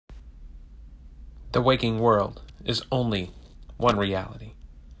The waking world is only one reality.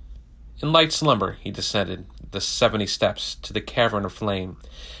 In light slumber he descended the 70 steps to the cavern of flame,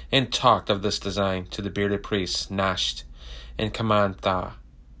 and talked of this design to the bearded priests Nasht and Kamantha.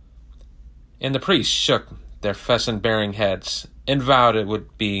 And the priests shook their pheasant-bearing heads, and vowed it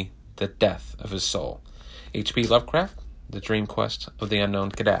would be the death of his soul. H.P. Lovecraft, The Dream Quest of the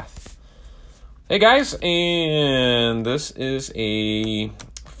Unknown Kadath. Hey guys, and this is a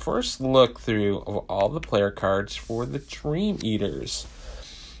first look through of all the player cards for the Dream Eaters.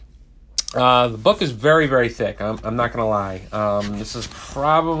 The book is very, very thick. I'm not going to lie. This is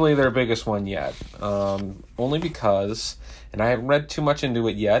probably their biggest one yet. Only because, and I haven't read too much into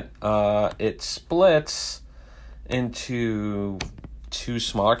it yet, it splits into 2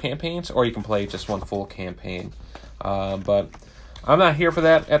 smaller campaigns, or you can play just one full campaign. But I'm not here for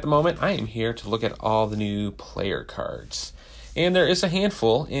that at the moment. I am here to look at all the new player cards. And there is a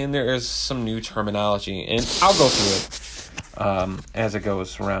handful, and there is some new terminology, and I'll go through it as it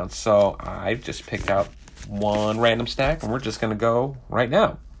goes around. So I've just picked out one random stack, and we're just going to go right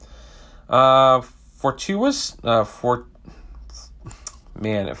now. Fortuitous,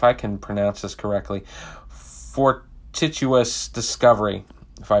 if I can pronounce this correctly, Fortuitous Discovery.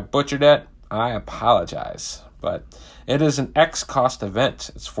 If I butchered it, I apologize. But it is an X-cost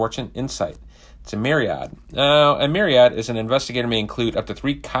event. It's Fortune Insight. It's a myriad. Now, a myriad is an investigator may include up to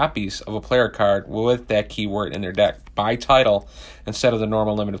 3 copies of a player card with that keyword in their deck by title instead of the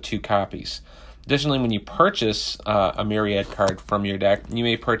normal limit of 2 copies. Additionally, when you purchase a myriad card from your deck, you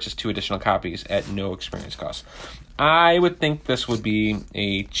may purchase 2 additional copies at no experience cost. I would think this would be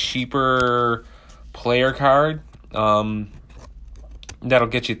a cheaper player card. That'll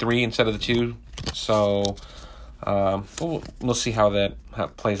get you 3 instead of the 2. So we'll see how that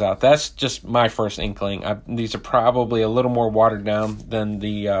plays out. That's just my first inkling. These are probably a little more watered down than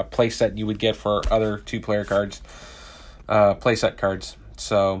the playset you would get for other 2-player cards, playset cards.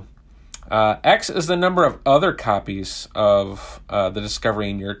 So X is the number of other copies of the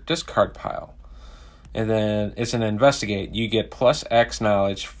discovery in your discard pile. And then it's an investigate. You get plus X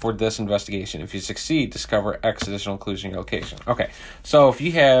knowledge for this investigation. If you succeed, discover X additional clues in your location. Okay, so if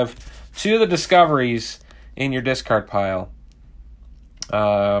you have 2 of the discoveries in your discard pile,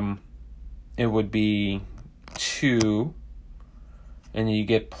 it would be 2, and you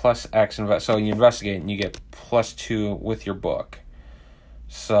get plus X. So you investigate, and you get plus 2 with your book.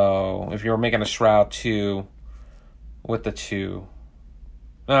 So if you were making a Shroud 2 with the 2,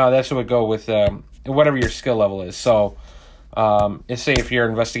 no, that's what would go with whatever your skill level is. So let's say if your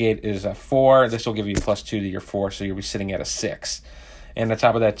investigate is a 4, this will give you plus 2 to your 4, so you'll be sitting at a 6. And on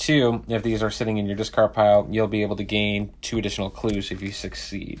top of that, too, if these are sitting in your discard pile, you'll be able to gain 2 additional clues if you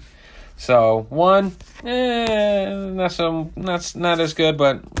succeed. So 1, not as good,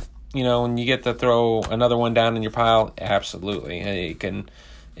 but when you get to throw another one down in your pile, absolutely, it can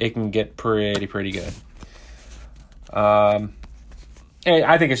get pretty good. I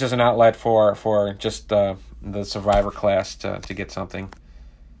think it's just an outlet for just the survivor class to get something,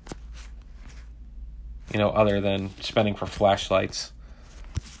 other than spending for flashlights.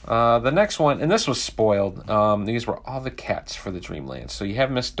 The next one, and this was spoiled. These were all the cats for the Dreamlands. So you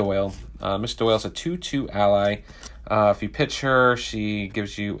have Miss Doyle. Miss Doyle's a 2/2 ally. If you pitch her, she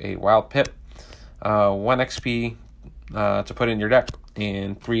gives you a wild pip, 1 XP to put in your deck,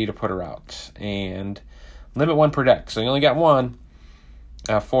 and 3 to put her out. And limit 1 per deck. So you only got 1.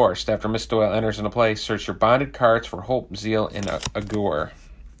 Forced. After Miss Doyle enters into play, search your bonded cards for Hope, Zeal, and Agur.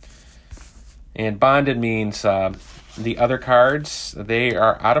 And bonded means the other cards, they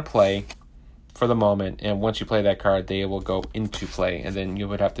are out of play for the moment, and once you play that card, they will go into play, and then you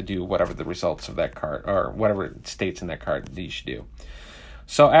would have to do whatever the results of that card, or whatever it states in that card that you should do.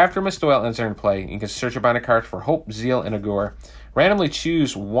 So after Miss Doyle enters into play, you can search your bonded cards for Hope, Zeal, and Agur. Randomly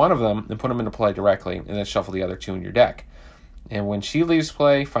choose one of them and put them into play directly, and then shuffle the other 2 in your deck. And when she leaves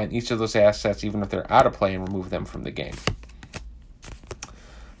play, find each of those assets, even if they're out of play, and remove them from the game.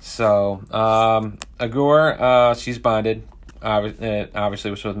 So, Agur, she's bonded.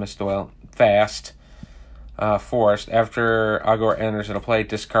 Obviously, was with Miss Doyle. Fast. Forced. After Agur enters into play,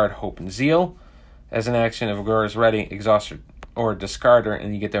 discard Hope and Zeal. As an action, if Agur is ready, exhaust her or discard her,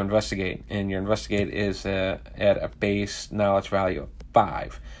 and you get to investigate. And your investigate is at a base knowledge value of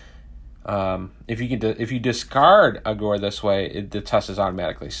 5. If you discard Agur this way, the test is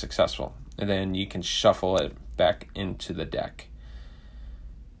automatically successful, and then you can shuffle it back into the deck.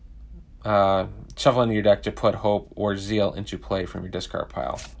 Shuffle into your deck to put Hope or Zeal into play from your discard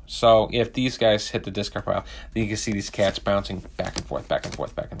pile. So if these guys hit the discard pile, then you can see these cats bouncing back and forth, back and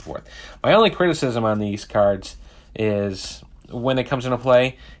forth, back and forth. My only criticism on these cards is when it comes into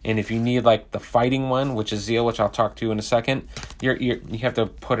play. And if you need like the fighting one, which is Zeal, which I'll talk to in a second, you have to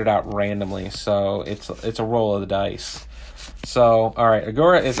put it out randomly. So it's a roll of the dice. So, all right,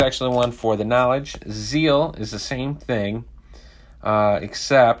 Agora is actually one for the knowledge. Zeal is the same thing,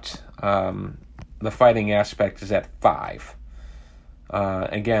 except the fighting aspect is at 5.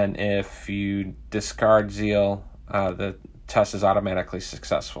 Again, if you discard Zeal, the test is automatically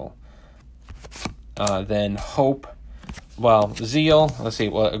successful. Then Hope, well, Zeal, let's see,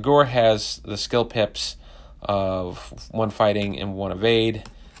 well, Agora has the skill pips of 1 fighting and 1 evade.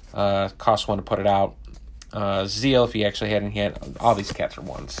 Costs 1 to put it out. Zeal, if he actually had all these cats are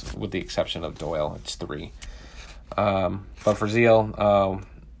 1s, with the exception of Doyle, it's 3. But for Zeal,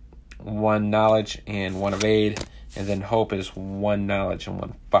 1 knowledge and 1 evade, and then Hope is 1 knowledge and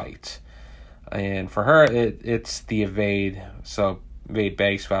 1 fight. And for her, it's the evade, so evade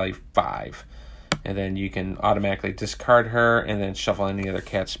base value 5. And then you can automatically discard her and then shuffle any other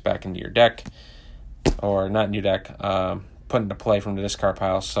cats back into your deck, or not in your deck, put into play from the discard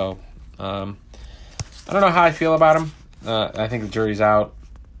pile. So, I don't know how I feel about him. I think the jury's out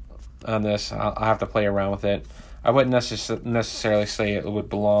on this. I'll have to play around with it. I wouldn't necessarily say it would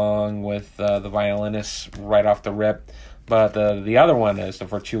belong with the violinist right off the rip, but the other one is the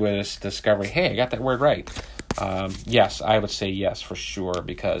fortuitous discovery. Hey, I got that word right. Yes, I would say yes for sure,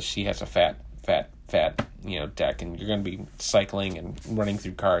 because she has a fat deck, and you're going to be cycling and running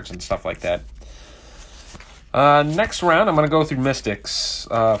through cards and stuff like that. Next round, I'm going to go through Mystics.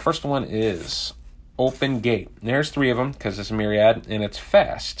 First one is Open Gate. There's 3 of them because it's a myriad, and it's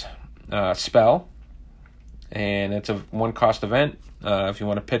fast. Spell, and it's a 1-cost event. If you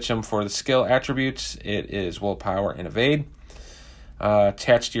want to pitch them for the skill attributes, it is willpower and evade.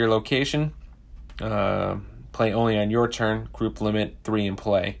 Attached to your location. Play only on your turn. Group limit 3 in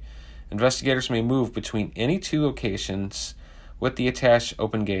play. Investigators may move between any 2 locations with the attached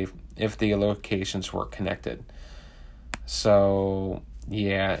open gate if the locations were connected. So,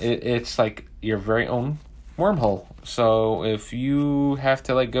 yeah, it's like your very own wormhole. So if you have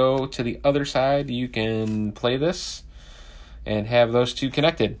to go to the other side, you can play this and have those 2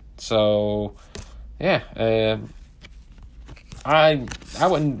 connected. So, yeah, I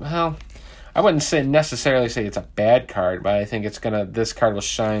wouldn't necessarily say it's a bad card, but I think this card will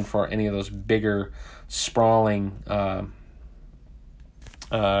shine for any of those bigger, sprawling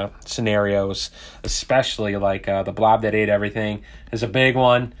scenarios, especially like the Blob That Ate Everything is a big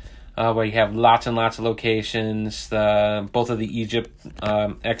one, where you have lots and lots of locations. Both of the Egypt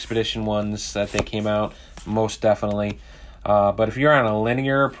expedition ones that they came out, most definitely. But if you're on a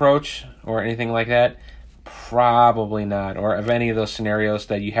linear approach or anything like that, probably not. Or of any of those scenarios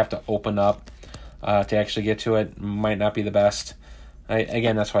that you have to open up to actually get to it, might not be the best.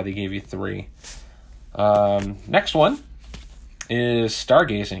 Again, that's why they gave you 3. Next one is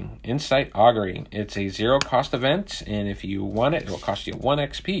Stargazing, Insight Augury. It's a 0-cost event, and if you want it, it will cost you 1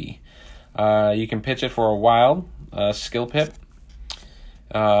 XP. You can pitch it for a wild skill pip.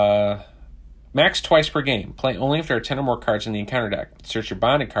 Max twice per game. Play only if there are 10 or more cards in the encounter deck. Search your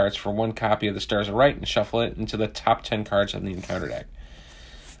bonded cards for 1 copy of the Stars Are Right and shuffle it into the top 10 cards of the encounter deck.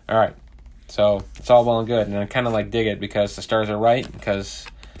 Alright, so it's all well and good, and I kind of dig it because the Stars Are Right, because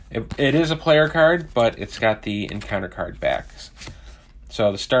it is a player card, but it's got the encounter card backs.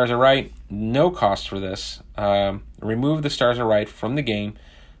 So the Stars Are Right, no cost for this. Remove the Stars Are Right from the game.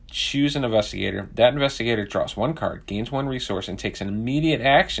 Choose an investigator. That investigator draws 1 card, gains 1 resource, and takes an immediate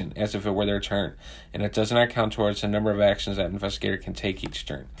action as if it were their turn. And it does not count towards the number of actions that investigator can take each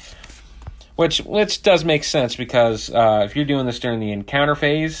turn. Which does make sense, because if you're doing this during the encounter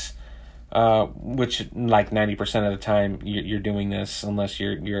phase, which 90% of the time you're doing this, unless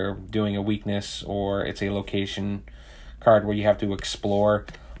you're doing a weakness or it's a location card where you have to explore.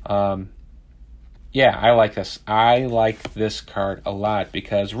 Yeah, I like this. I like this card a lot,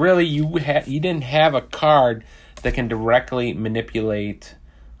 because really you didn't have a card that can directly manipulate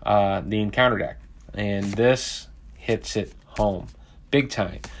the encounter deck, and this hits it home big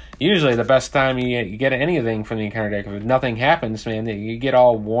time. Usually the best time you get anything from the encounter deck, if nothing happens, man, you get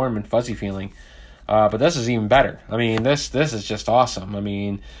all warm and fuzzy feeling. But this is even better. I mean, this is just awesome. I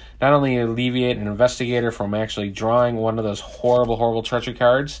mean, not only alleviate an investigator from actually drawing one of those horrible treachery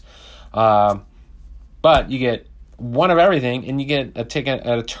cards, but you get 1 of everything, and you get a ticket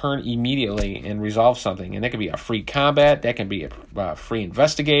at a turn immediately and resolve something. And that could be a free combat, that can be a free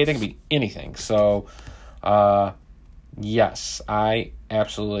investigate, that can be anything. So, yes, I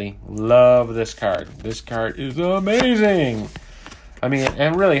absolutely love this card. This card is amazing. I mean,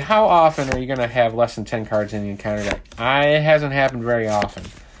 and really, how often are you going to have less than 10 cards in the encounter deck? It hasn't happened very often.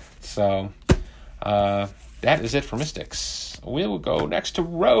 So, that is it for Mystics. We'll go next to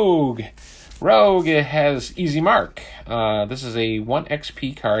Rogue. Rogue has Easy Mark. This is a 1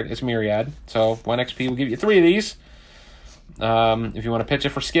 XP card. It's Myriad, so 1 XP will give you 3 of these. If you want to pitch it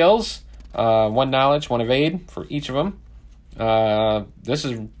for skills, 1 Knowledge, 1 Evade for each of them. This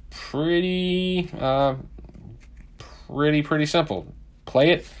is pretty simple.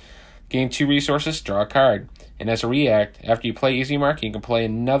 Play it, gain 2 resources, draw a card. And as a react, after you play Easy Mark, you can play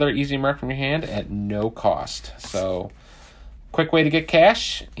another Easy Mark from your hand at no cost. So, quick way to get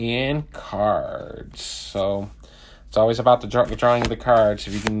cash and cards. So, it's always about the drawing of the cards.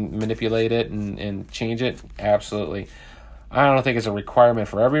 If you can manipulate it and change it, absolutely. I don't think it's a requirement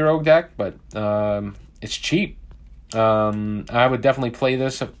for every Rogue deck, but it's cheap. I would definitely play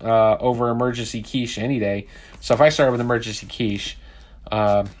this over Emergency Quiche any day. So, if I started with Emergency Quiche,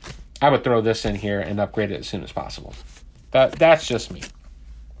 I would throw this in here and upgrade it as soon as possible. That's just me.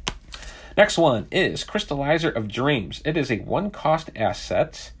 Next one is Crystallizer of Dreams. It is a 1-cost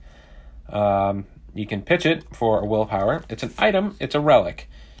asset. You can pitch it for a willpower. It's an item. It's a relic.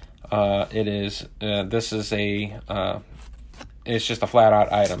 It's just a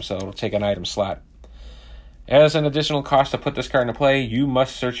flat-out item, so it'll take an item slot. As an additional cost to put this card into play, you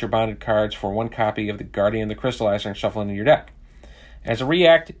must search your bonded cards for 1 copy of the Guardian the Crystallizer and shuffle it into your deck. As a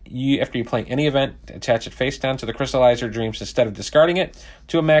react, after you play any event, attach it face down to the Crystallizer of Dreams instead of discarding it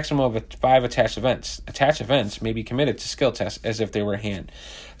to a maximum of 5 attached events. Attached events may be committed to skill tests as if they were a hand.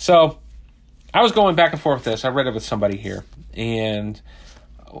 So, I was going back and forth with this. I read it with somebody here. And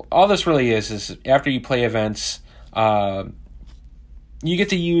all this really is after you play events, you get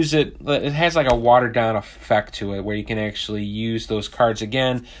to use it. It has like a watered-down effect to it where you can actually use those cards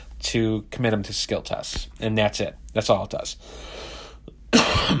again to commit them to skill tests. And that's it. That's all it does.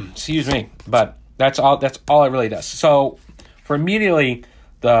 Excuse me, but that's all it really does. So for immediately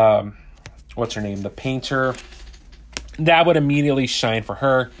the painter, that would immediately shine for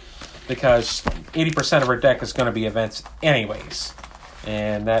her because 80% of her deck is going to be events anyways,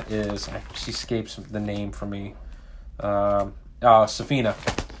 and that is she escapes the name for me. Safina.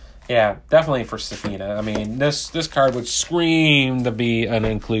 Yeah, definitely for Safina. I mean, this card would scream to be an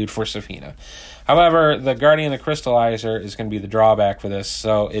include for Safina. However, the Guardian the Crystallizer is going to be the drawback for this.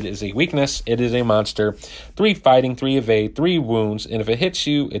 So it is a weakness. It is a monster. 3 fighting, 3 evade, 3 wounds. And if it hits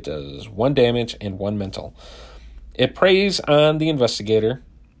you, it does 1 damage and 1 mental. It preys on the Investigator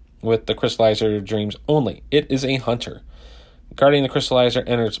with the Crystallizer of Dreams only. It is a hunter. Guardian the Crystallizer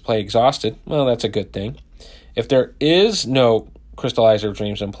enters play exhausted. Well, that's a good thing. If there is no Crystallizer of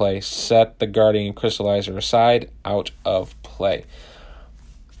Dreams in play, set the Guardian Crystallizer aside, out of play.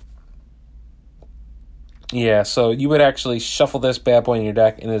 Yeah, so you would actually shuffle this bad boy in your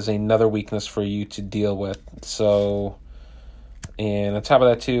deck, and it is another weakness for you to deal with. So, and on top of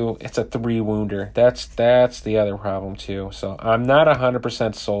that too, it's a 3-wounder. That's the other problem too. So I'm not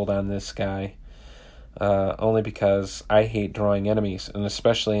 100% sold on this guy, only because I hate drawing enemies, and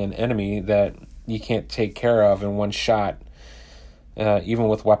especially an enemy that you can't take care of in one shot, even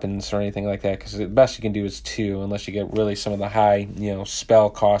with weapons or anything like that. Because the best you can do is 2, unless you get really some of the high, spell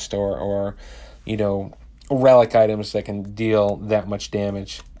cost or relic items that can deal that much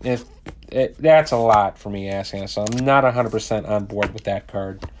damage. That's a lot for me asking, so I'm not 100% on board with that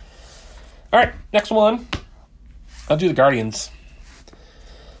card. All right, next one. I'll do the Guardians.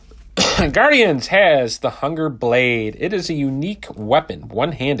 Guardians has the Hunger Blade. It is a unique weapon,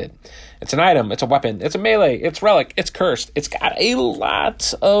 one-handed. It's an item, it's a weapon, it's a melee, it's relic, it's cursed. It's got a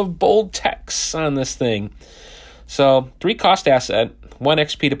lot of bold text on this thing. So, 3-cost asset, 1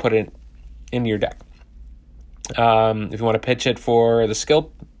 XP to put it in your deck. If you want to pitch it for the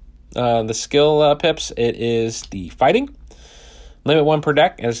skill pips, it is the fighting. Limit 1 per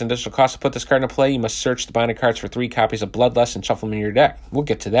deck. As an additional cost to put this card into play, you must search the binding cards for 3 copies of Bloodlust and shuffle them in your deck. We'll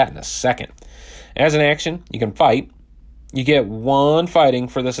get to that in a second. As an action, you can fight. You get 1 fighting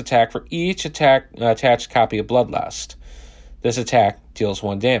for this attack for each attached copy of Bloodlust. This attack deals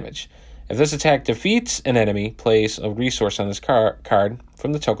 1 damage. If this attack defeats an enemy, place a resource on this card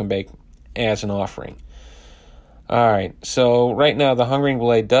from the token bank as an offering. Alright, so right now the Hungering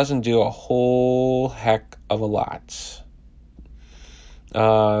Blade doesn't do a whole heck of a lot. It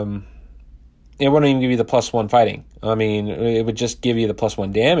wouldn't even give you the +1 fighting. I mean, it would just give you the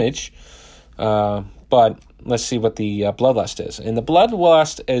 +1 damage. But let's see what the Bloodlust is. And the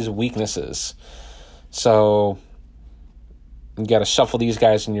Bloodlust is weaknesses. So you got to shuffle these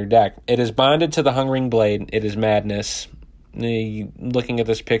guys in your deck. It is bonded to the Hungering Blade. It is madness. Looking at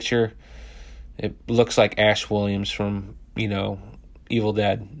this picture, it looks like Ash Williams from, Evil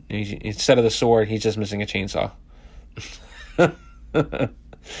Dead. Instead of the sword, he's just missing a chainsaw.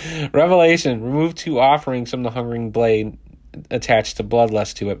 Revelation. Remove 2 offerings from the Hungering Blade attached to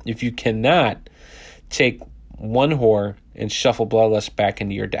Bloodlust to it. If you cannot, take 1 whore and shuffle Bloodlust back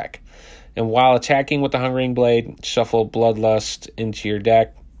into your deck. And while attacking with the Hungering Blade, shuffle Bloodlust into your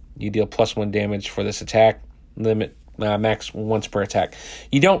deck. You deal +1 damage for this attack. Limit max once per attack.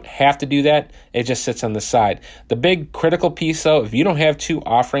 You don't have to do that. It just sits on the side. The big critical piece, though, if you don't have 2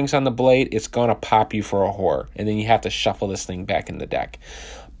 offerings on the blade, it's going to pop you for a whore, and then you have to shuffle this thing back in the deck.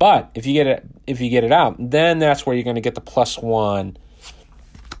 But if you get it out, then that's where you're going to get the +1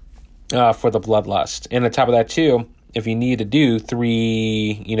 for the Bloodlust. And on top of that, too, if you need to do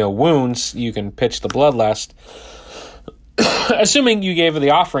 3 wounds, you can pitch the Bloodlust, assuming you gave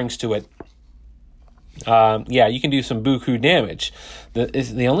the offerings to it. You can do some buku damage.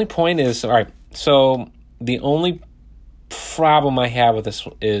 The only point is, all right, so the only problem I have with this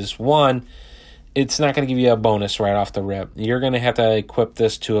is, one, it's not going to give you a bonus right off the rip. You're going to have to equip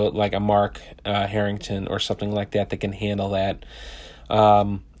this to a Mark Harrington or something like that can handle that.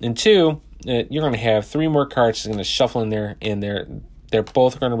 And 2, you're going to have 3 more cards going to shuffle in there, and they're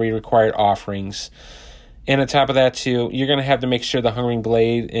both going to be required offerings. And on top of that, too, you're going to have to make sure the Hungering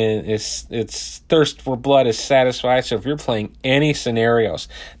Blade its thirst for blood is satisfied. So if you're playing any scenarios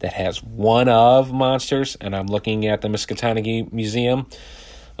that has one of monsters, and I'm looking at the Miskatonic Museum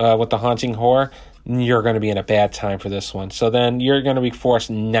with the Haunting Whore, you're going to be in a bad time for this one. So then you're going to be forced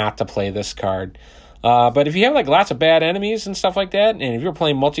not to play this card. But if you have lots of bad enemies and stuff like that, and if you're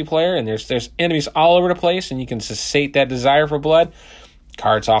playing multiplayer and there's enemies all over the place, and you can satiate that desire for blood,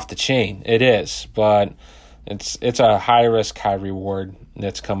 card's off the chain. It is, but it's a high risk, high reward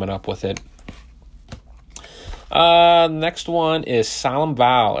that's coming up with it. Next one is Solemn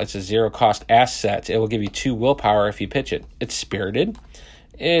Vow. It's a 0 cost asset. It will give you 2 willpower if you pitch it. It's spirited.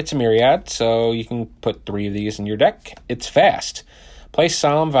 It's a myriad, so you can put 3 of these in your deck. It's fast. Place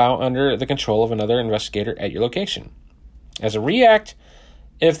Solemn Vow under the control of another investigator at your location. As a react,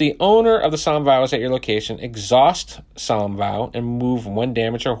 if the owner of the Solemn Vow is at your location, exhaust Solemn Vow and move 1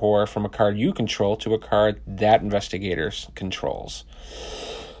 damage or horror from a card you control to a card that investigator controls.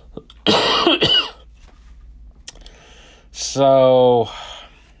 So,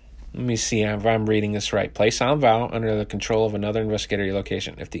 let me see if I'm reading this right. Place Solemn Vow under the control of another investigator at your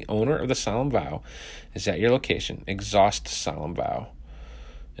location. If the owner of the Solemn Vow is at your location, exhaust Solemn Vow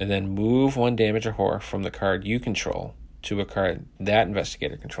and then move 1 damage or horror from the card you control to a card that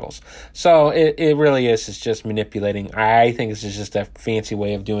investigator controls. So it really is. It's just manipulating. I think this is just a fancy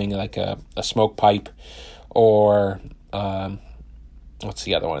way of doing a smoke pipe, or what's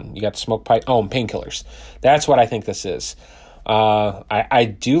the other one? You got smoke pipe. Oh, and painkillers. That's what I think this is. I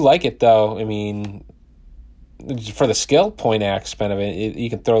do like it, though. I mean, for the skill point aspect of it, you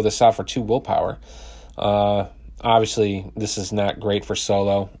can throw this out for 2 willpower. Obviously, this is not great for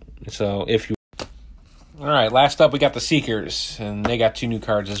solo. So if you... All right, last up, we got the Seekers, and they got 2 new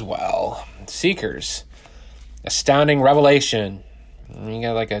cards as well. Seekers. Astounding Revelation. You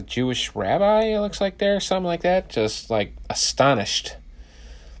got a Jewish rabbi, it looks like there, something like that. Just, astonished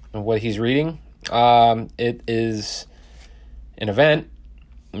at what he's reading. It is an event,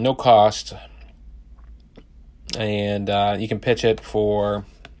 no cost, and you can pitch it for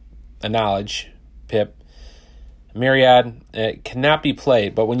a knowledge pip. Myriad, it cannot be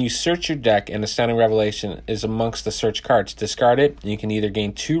played, but when you search your deck and Astounding Revelation is amongst the search cards, discard it, and you can either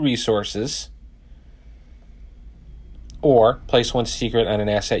gain 2 resources or place 1 secret on an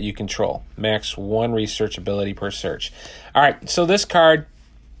asset you control. Max 1 research ability per search. All right, so this card,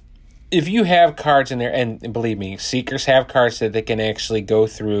 if you have cards in there, and believe me, Seekers have cards that they can actually go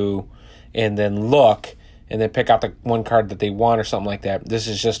through and then look and then pick out the 1 card that they want or something like that. This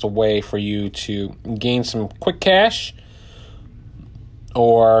is just a way for you to gain some quick cash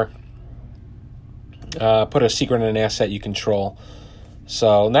or put a secret in an asset you control.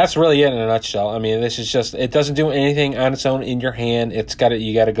 So that's really it in a nutshell. I mean, this is just, it doesn't do anything on its own in your hand. You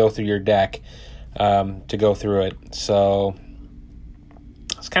got to go through your deck to go through it. So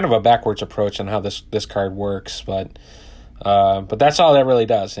it's kind of a backwards approach on how this card works, but that's all that really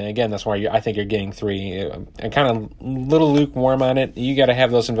does. And again, that's why I think you're getting 3. I'm kind of a little lukewarm on it. You got to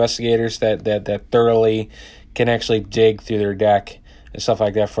have those investigators that thoroughly can actually dig through their deck and stuff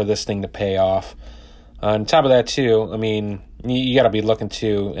like that for this thing to pay off. On top of that, too, I mean, you got to be looking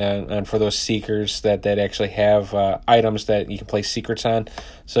too, and for those Seekers that actually have items that you can place secrets on.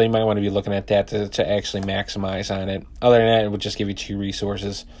 So you might want to be looking at that to actually maximize on it. Other than that, it would just give you 2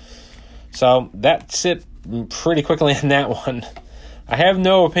 resources. So that's it pretty quickly on that one. I have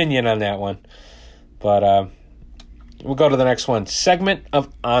no opinion on that one. But we'll go to the next one. Segment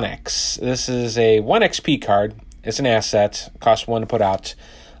of Onyx. This is a 1 XP card. It's an asset. Costs 1 to put out.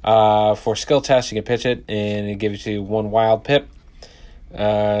 For skill tests, you can pitch it, and it gives you 1 wild pip.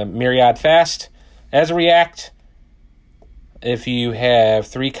 Myriad Fast. As a react, if you have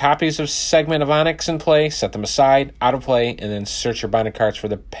 3 copies of Segment of Onyx in play, set them aside, out of play, and then search your binding cards for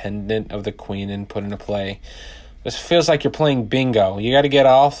the Pendant of the Queen and put into play. This feels like you're playing bingo. You got to get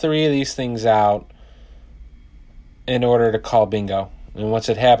all 3 of these things out in order to call bingo. And once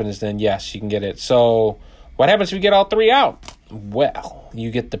it happens, then yes, you can get it. So what happens if you get all 3 out? Well,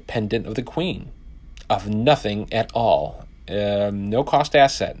 you get the Pendant of the Queen of nothing at all. No cost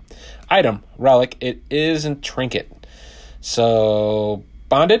asset. Item, relic, it is a trinket. So,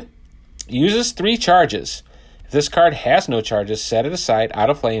 bonded, uses 3 charges. If this card has no charges, set it aside, out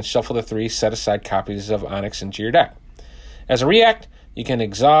of play, and shuffle the 3 set-aside copies of Onyx into your deck. As a react, you can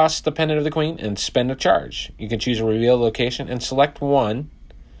exhaust the Pendant of the Queen and spend a charge. You can choose a reveal location and select one.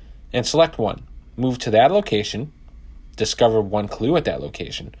 Move to that location, discover 1 clue at that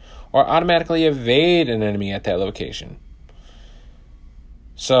location, or automatically evade an enemy at that location.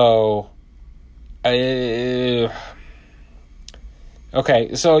 So,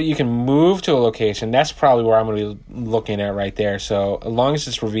 okay, so you can move to a location. That's probably where I'm going to be looking at right there. So as long as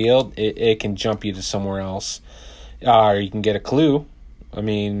it's revealed, it can jump you to somewhere else. Or you can get a clue. I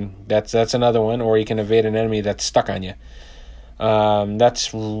mean, that's another one. Or you can evade an enemy that's stuck on you.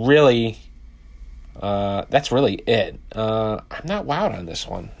 That's really it. I'm not wowed on this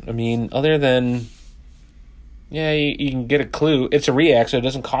one. I mean, other than, yeah, you can get a clue. It's a react, so it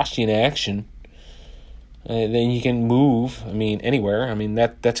doesn't cost you an action. Then you can move, anywhere.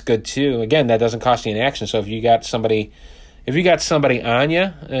 That's good too. Again, that doesn't cost you an action. So if you got somebody on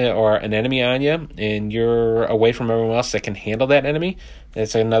you or an enemy on you, and you're away from everyone else that can handle that enemy,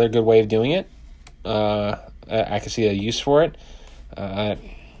 that's another good way of doing it. I can see a use for it.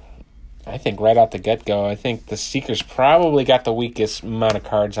 I think right out the get-go, I think the Seeker's probably got the weakest amount of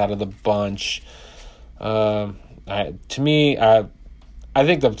cards out of the bunch. I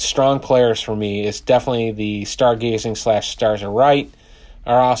think the strong players for me is definitely the Stargazing / Stars Are Right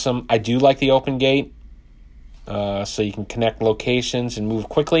are awesome. I do like the Open Gate, so you can connect locations and move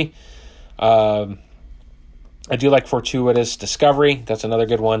quickly. I do like Fortuitous Discovery. That's another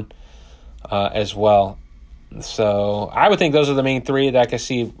good one as well. So I would think those are the main 3 that I can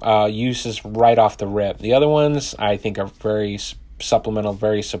see uses right off the rip. The other ones I think are very supplemental,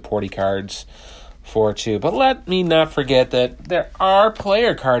 very supporty cards for 2. But let me not forget that there are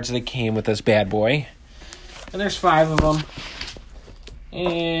player cards that came with this bad boy. And there's 5 of them.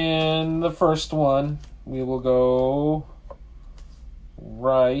 And the first one, we will go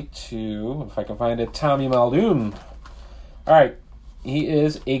right to, if I can find it, Tommy Muldoon. All right. He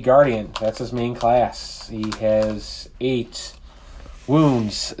is a Guardian. That's his main class. He has 8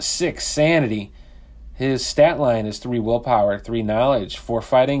 wounds, 6 sanity. His stat line is 3 willpower, 3 knowledge, 4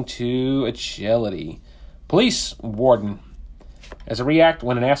 fighting, 2 agility. Police Warden. As a react,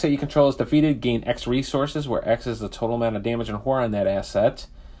 when an asset you control is defeated, gain X resources, where X is the total amount of damage and horror on that asset.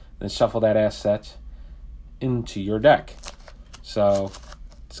 Then shuffle that asset into your deck. So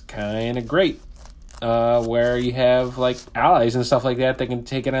it's kind of great. Where you have like allies and stuff like that can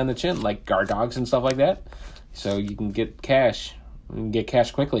take it on the chin, like guard dogs and stuff like that. So you can get cash. You can get cash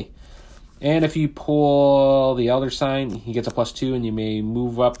quickly. And if you pull the Elder Sign, he gets a +2, and you may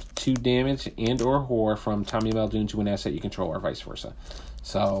move up 2 damage and or horror from Tommy Muldoon to an asset you control, or vice versa.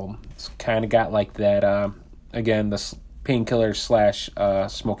 So it's kind of got like that, again, the painkiller /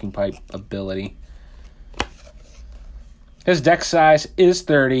 smoking pipe ability. His deck size is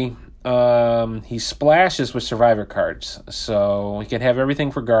 30. He splashes with Survivor cards. So he can have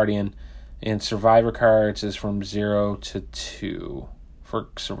everything for Guardian, and Survivor cards is from 0 to 2 for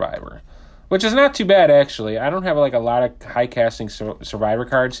Survivor. Which is not too bad, actually. I don't have a lot of high-casting Survivor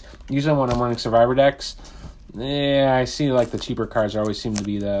cards. Usually when I'm running Survivor decks, I see the cheaper cards always seem to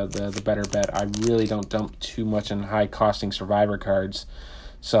be the better bet. I really don't dump too much on high-costing Survivor cards.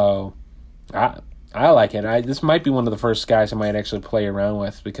 So, I like it. This might be one of the first guys I might actually play around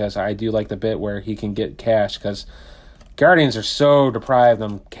with, because I do like the bit where he can get cash, because Guardians are so deprived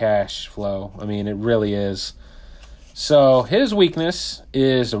of cash flow. It really is. So his weakness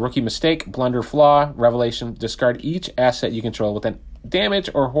is a rookie mistake, blunder, flaw, revelation. Discard each asset you control with a damage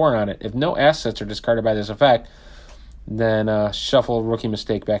or horror on it. If no assets are discarded by this effect, then shuffle rookie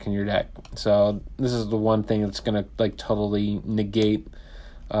mistake back in your deck. So this is the one thing that's going to totally negate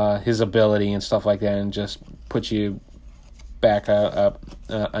his ability and stuff like that, and just put you back up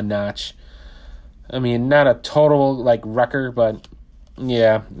a notch. Not a total wrecker, but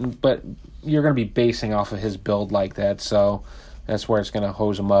yeah, but you're going to be basing off of his build like that, so that's where it's going to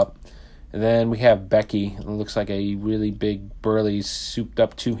hose him up. And then we have Becky. It looks like a really big, burly,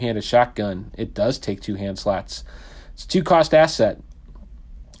 souped-up two-handed shotgun. It does take 2 hand slots. It's a 2-cost asset.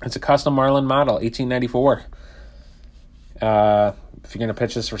 It's a custom Marlin model, 1894. If you're going to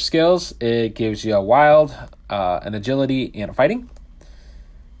pitch this for skills, it gives you a wild, an agility, and a fighting.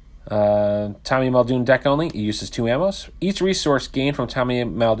 Tommy Muldoon deck only. It uses 2 ammos. Each resource gained from Tommy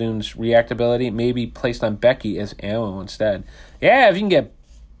Muldoon's reactability may be placed on Becky as ammo instead. Yeah, if you can get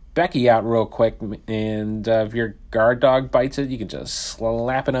Becky out real quick, and if your guard dog bites it, you can just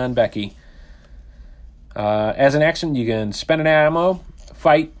slap it on Becky. As an action, you can spend an ammo,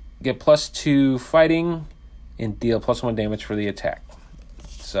 fight, get +2 fighting, and deal +1 damage for the attack.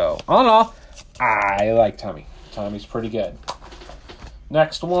 So, all in all, I like Tommy. Tommy's pretty good.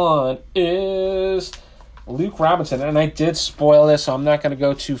 Next one is Luke Robinson, and I did spoil this, so I'm not going to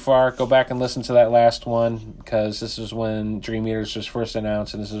go too far. Go back and listen to that last one, because this is when Dream Eaters was first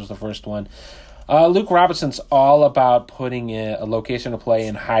announced, and this was the first one. Luke Robinson's all about putting a location to play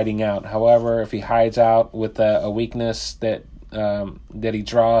and hiding out. However, if he hides out with a weakness that he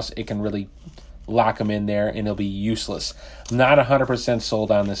draws, it can really lock him in there, and he'll be useless. I'm not 100%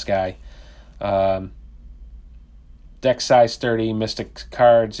 sold on this guy. Deck size 30, Mystic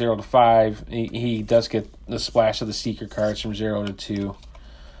card 0 to 5. He does get the splash of the Seeker cards from 0 to 2.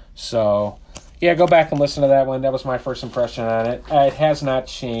 So, yeah, go back and listen to that one. That was my first impression on it. It has not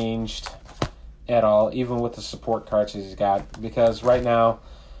changed at all, even with the support cards he's got, because right now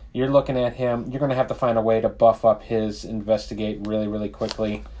you're looking at him, you're going to have to find a way to buff up his Investigate really, really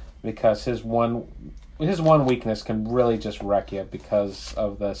quickly, because his one weakness can really just wreck you because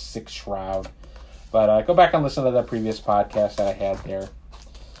of the 6 Shroud. But go back and listen to that previous podcast that I had there.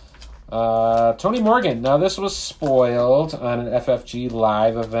 Tony Morgan. Now, this was spoiled on an FFG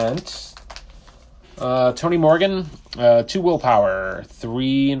live event. Tony Morgan, 2 willpower,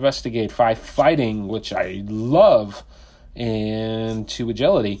 3 investigate, 5 fighting, which I love, and 2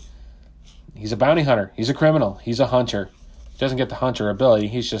 agility. He's a bounty hunter. He's a criminal. He's a hunter. Doesn't get the hunter ability.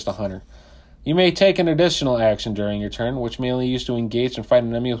 He's just a hunter. You may take an additional action during your turn, which may only use to engage and fight an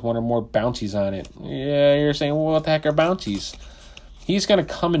enemy with 1 or more bounties on it. Yeah, you're saying, well, what the heck are bounties? He's going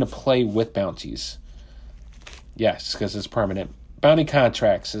to come into play with bounties. Yes, because it's permanent. Bounty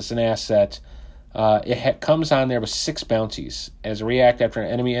contracts is an asset. It comes on there with 6 bounties. As a react, after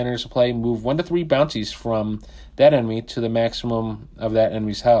an enemy enters play, move 1 to 3 bounties from that enemy to the maximum of that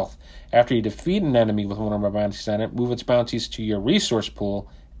enemy's health. After you defeat an enemy with 1 or more bounties on it, move its bounties to your resource pool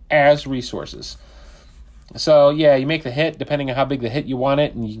as resources. So, yeah, you make the hit, depending on how big the hit you want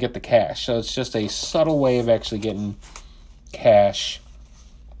it, and you get the cash. So it's just a subtle way of actually getting cash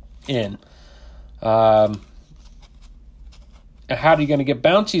in. How are you going to get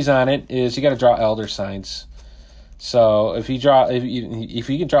bounties on it is you got to draw Elder Signs. So if you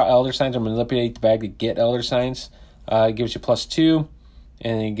can draw Elder Signs or manipulate the bag to get Elder Signs, it gives you +2,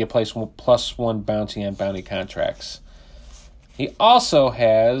 and then you get +1 bounty on bounty contracts. He also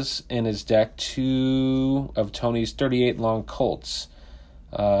has in his deck 2 of Tony's 38 Long Colts.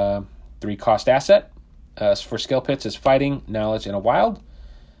 3-cost asset. For skill pits is fighting, knowledge, and a wild.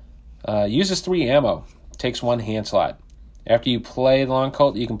 Uses 3 ammo. Takes 1 hand slot. After you play Long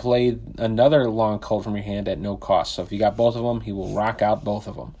Colt, you can play another Long Colt from your hand at no cost. So if you got both of them, he will rock out both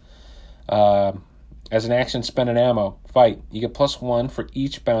of them. As an action, spend an ammo. Fight. You get +1 for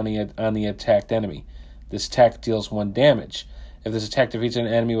each bounty on the attacked enemy. This attack deals 1 damage. If this attack defeats an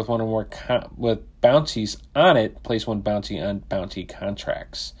enemy with 1 or more with bounties on it, place 1 bounty on bounty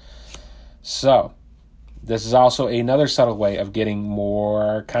contracts. So, this is also another subtle way of getting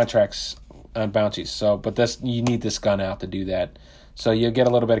more contracts on bounties. So, but you need this gun out to do that. So you'll get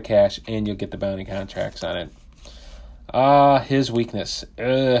a little bit of cash and you'll get the bounty contracts on it. His weakness.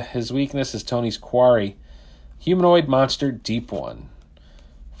 His weakness is Tony's Quarry. Humanoid monster, deep 1.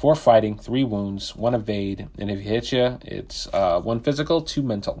 4 fighting, 3 wounds, 1 evade, and if he hits you, it's 1 physical, 2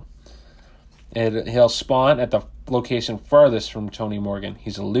 mental. And he'll spawn at the location farthest from Tony Morgan.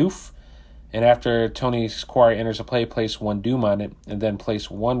 He's aloof, and after Tony's Quarry enters a play, place 1 doom on it, and then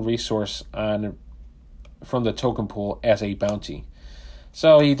place 1 resource on from the token pool as a bounty.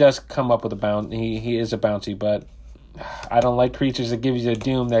 So he does come up with a bounty. He is a bounty, but I don't like creatures that give you a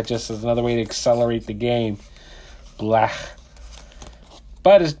doom. That just is another way to accelerate the game. Blah.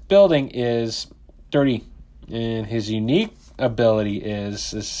 But his building is dirty, and his unique ability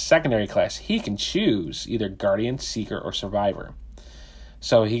is his secondary class. He can choose either Guardian, Seeker, or Survivor.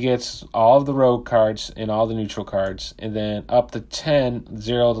 So he gets all of the rogue cards and all the neutral cards, and then up to 10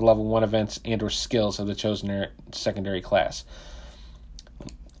 0 to level 1 events and or skills of the chosen secondary class.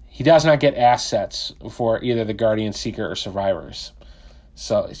 He does not get assets for either the Guardian, Seeker, or Survivors.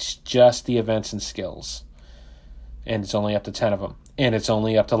 So it's just the events and skills. And it's only up to 10 of them. And it's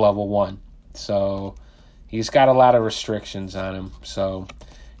only up to level 1. So he's got a lot of restrictions on him. So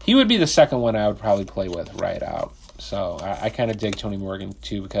he would be the second one I would probably play with right out. So I kind of dig Tony Morgan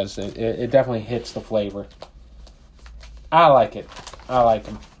too, because it definitely hits the flavor. I like it. I like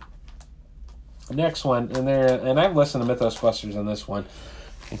him. Next one, and I've listened to Mythos Busters on this one,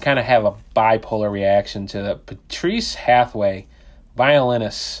 and kind of have a bipolar reaction to that. Patrice Hathaway,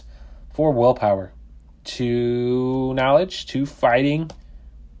 violinist, 4 willpower, 2 knowledge, 2 fighting,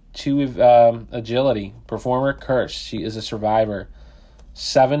 2 agility, performer curse. She is a survivor.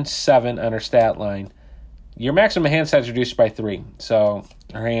 7/7 on her stat line. Your maximum hand size is reduced by 3, so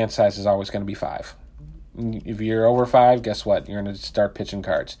her hand size is always going to be 5. If you're over 5, guess what? You're going to start pitching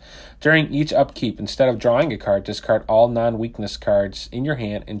cards. During each upkeep, instead of drawing a card, discard all non-weakness cards in your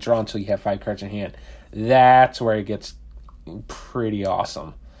hand and draw until you have 5 cards in hand. That's where it gets pretty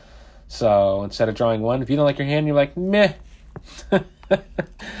awesome. So instead of drawing 1, if you don't like your hand, you're like, meh.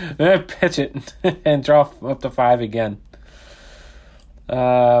 Pitch it and draw up to 5 again.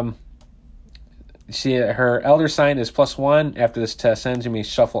 Her Elder Sign is +1. After this test ends, you may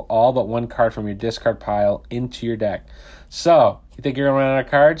shuffle all but 1 card from your discard pile into your deck. So, you think you're going to run out of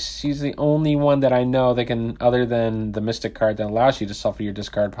cards? She's the only one that I know that can, other than the Mystic card that allows you to shuffle your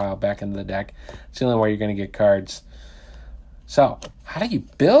discard pile back into the deck. It's the only way you're going to get cards. So, how do you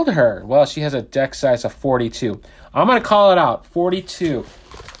build her? Well, she has a deck size of 42. I'm going to call it out. 42.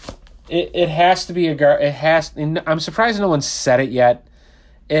 It has to be a guard. I'm surprised no one said it yet.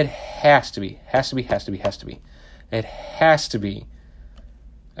 It has to be a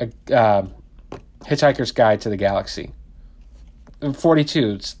Hitchhiker's Guide to the Galaxy.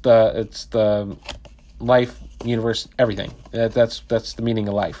 42. It's the life, universe, everything. That's the meaning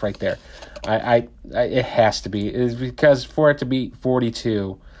of life right there. It has to be. It's because for it to be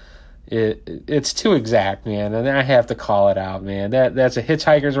 42, it's too exact, man. And I have to call it out, man. That's a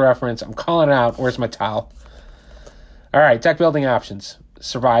Hitchhiker's reference. I'm calling it out. Where's my towel? All right, deck building options.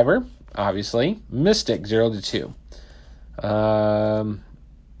 Survivor, obviously. Mystic, 0-2. And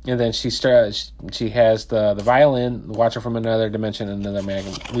then she has the violin, the Watcher from Another Dimension, and another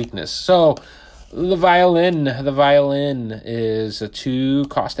weakness. So the violin is a 2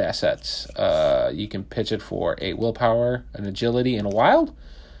 cost assets. You can pitch it for 8 willpower, an agility, and a wild.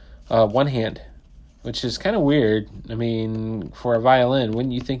 1 hand, which is kind of weird. I mean, for a violin,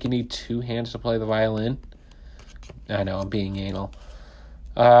 wouldn't you think you need 2 hands to play the violin? I know, I'm being anal.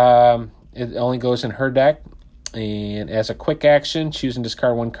 It only goes in her deck, and as a quick action, choose and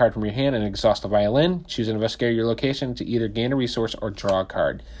discard 1 card from your hand and exhaust the violin. Choose and investigate your location to either gain a resource or draw a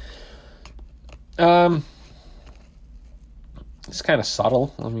card. It's kind of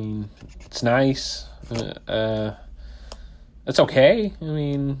subtle. I mean, it's nice. It's okay. I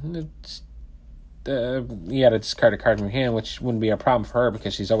mean, it's you got to discard a card from your hand, which wouldn't be a problem for her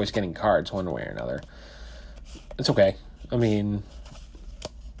because she's always getting cards one way or another. It's okay. I mean,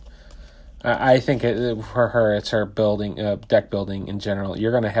 I think for her, it's her building, deck building in general.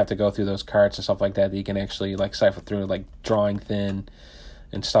 You're going to have to go through those cards and stuff like that you can actually like cipher through, like drawing thin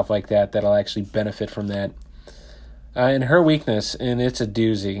and stuff like that. That'll actually benefit from that. And her weakness, and it's a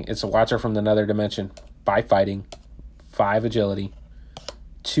doozy. It's a Watcher from Another Dimension. By fighting, 5 agility,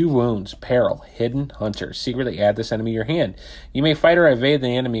 2 wounds, peril, hidden, hunter. Secretly add this enemy to your hand. You may fight or evade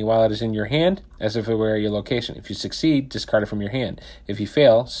the enemy while it is in your hand, as if it were your location. If you succeed, discard it from your hand. If you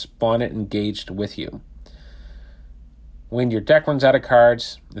fail, spawn it engaged with you. When your deck runs out of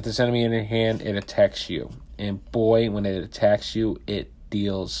cards, with this enemy in your hand, it attacks you. And boy, when it attacks you, it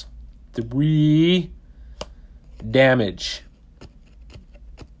deals 3 damage.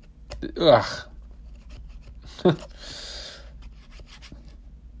 Ugh.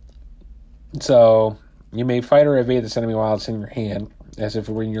 So, you may fight or evade this enemy while it's in your hand, as if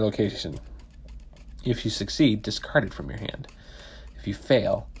it were in your location. If you succeed, discard it from your hand. If you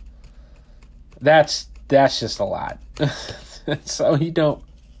fail, that's just a lot. So you don't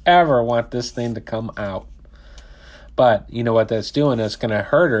ever want this thing to come out. But you know what that's doing that's going to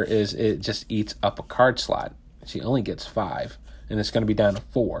hurt her is it just eats up a card slot. She only gets 5, and it's going to be down to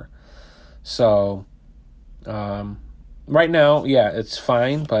 4. So, right now, yeah, it's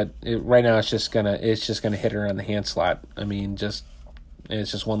fine, but right now it's just gonna hit her on the hand slot. I mean,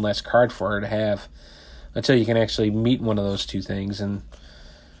 it's just one less card for her to have until you can actually meet one of those 2 things, and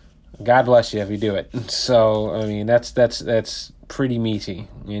God bless you if you do it. So, I mean, that's pretty meaty,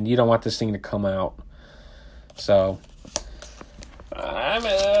 and you don't want this thing to come out. So,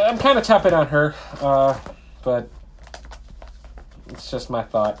 I'm kind of tepid on her, but it's just my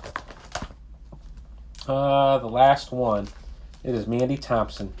thought. The last one It is Mandy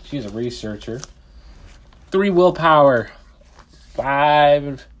Thompson. She's a researcher. 3 willpower.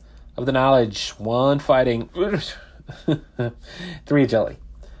 5 of the knowledge. 1 fighting. 3 agility.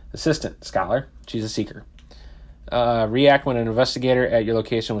 Assistant, scholar. She's a seeker. React when an investigator at your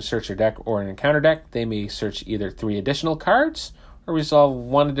location would search your deck or an encounter deck. They may search either 3 additional cards or resolve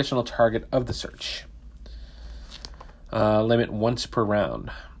 1 additional target of the search. Limit once per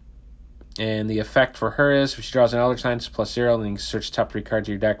round. And the effect for her is, if she draws an Elder Sign, it's +0, then you can search the top 3 cards of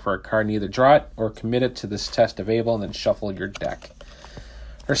your deck for a card and either draw it or commit it to this test of Able and then shuffle your deck.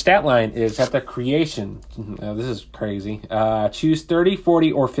 Her stat line is at the creation. This is crazy. Choose 30,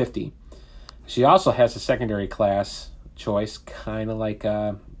 40, or 50. She also has a secondary class choice, kind of like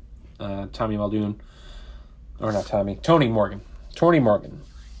Tommy Muldoon. Or not Tommy. Tony Morgan.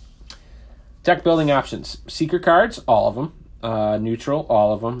 Deck building options. Seeker cards, all of them. Neutral,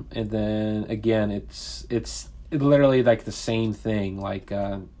 all of them. And then, again, it's literally like the same thing, like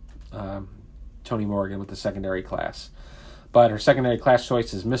Tony Morgan with the secondary class. But her secondary class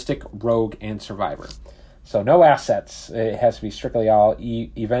choice is Mystic, Rogue, and Survivor. So no assets. It has to be strictly all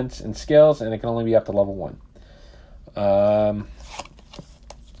events and skills, and it can only be up to level 1.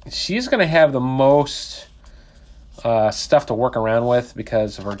 She's going to have the most stuff to work around with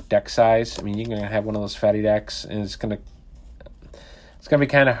because of her deck size. I mean, you're going to have one of those fatty decks, and it's going to be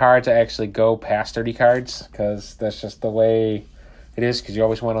kind of hard to actually go past 30 cards because that's just the way it is, because you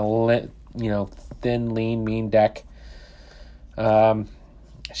always want a thin, lean, mean deck.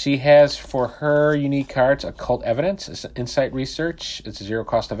 She has, for her unique cards, Occult Evidence. It's an Insight Research. It's a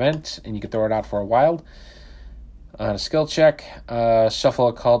 0-cost event, and you can throw it out for a wild. On a skill check, shuffle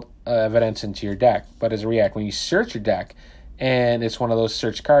Occult Evidence into your deck. But as a react, when you search your deck, and it's one of those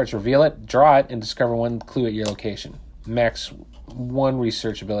search cards, reveal it, draw it, and discover 1 clue at your location. Max 1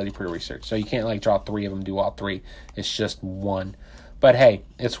 research ability per research. So you can't draw 3 of them, do all 3. It's just 1. But hey,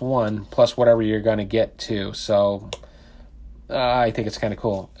 it's 1 plus whatever you're going to get to. So I think it's kind of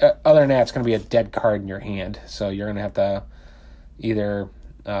cool. Other than that, it's going to be a dead card in your hand. So you're going to have to either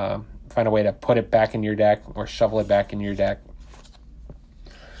find a way to put it back in your deck or shovel it back in your deck.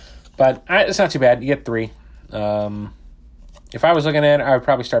 But it's not too bad. You get 3. If I was looking at it, I would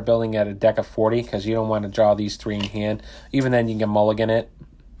probably start building at a deck of 40 because you don't want to draw these 3 in hand. Even then, you can mulligan it.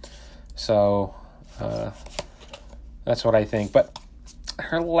 So that's what I think. But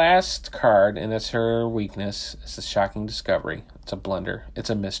her last card, and it's her weakness, is the Shocking Discovery. It's a blunder. It's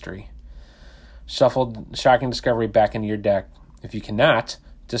a mystery. Shuffle Shocking Discovery back into your deck. If you cannot,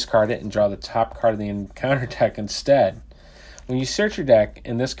 discard it and draw the top card of the encounter deck instead. When you search your deck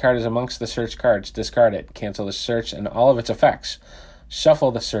and this card is amongst the search cards, discard it. Cancel the search and all of its effects.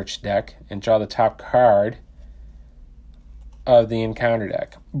 Shuffle the search deck and draw the top card of the encounter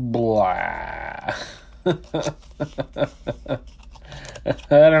deck. Blah. I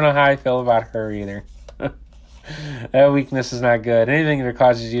don't know how I feel about her either. That weakness is not good. Anything that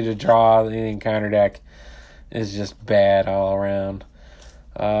causes you to draw the encounter deck is just bad all around.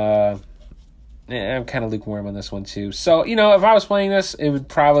 I'm kind of lukewarm on this one too. So, if I was playing this, it would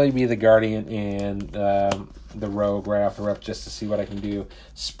probably be the Guardian and the Rogue right off the rip just to see what I can do,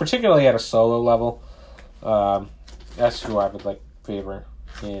 particularly at a solo level. That's who I would favor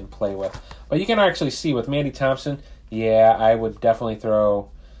and play with. But you can actually see with Mandy Thompson, yeah, I would definitely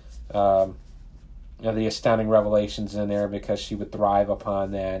throw the Astounding Revelations in there because she would thrive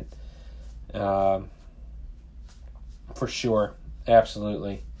upon that. For sure.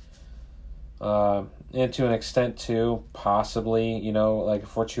 Absolutely. And to an extent too, possibly, a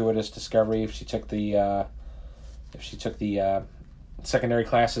Fortuitous Discovery if she took the secondary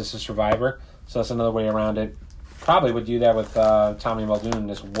class as a survivor. So that's another way around it. Probably would do that with Tommy Muldoon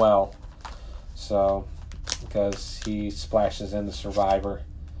as well. So, because he splashes in the survivor.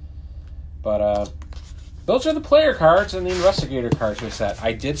 But those are the player cards and the investigator cards for the set.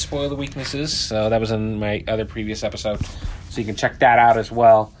 I did spoil the weaknesses, so that was in my other previous episode. So you can check that out as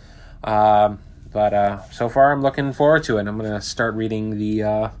well. But so far I'm looking forward to it. I'm going to start reading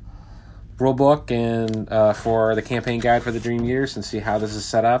the rule book and for the campaign guide for the Dream Eaters and see how this is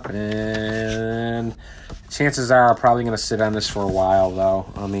set up. And chances are I'm probably going to sit on this for a while, though.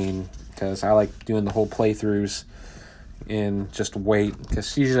 I mean, because I like doing the whole playthroughs and just wait.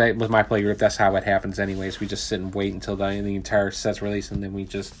 Because usually with my playgroup, that's how it happens anyways. We just sit and wait until the entire set's released, and then we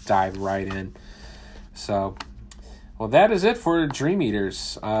just dive right in. So, well, that is it for Dream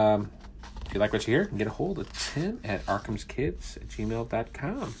Eaters. If you like what you hear, get a hold of Tim at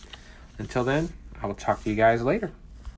arkhamskids@gmail.com. Until then, I will talk to you guys later.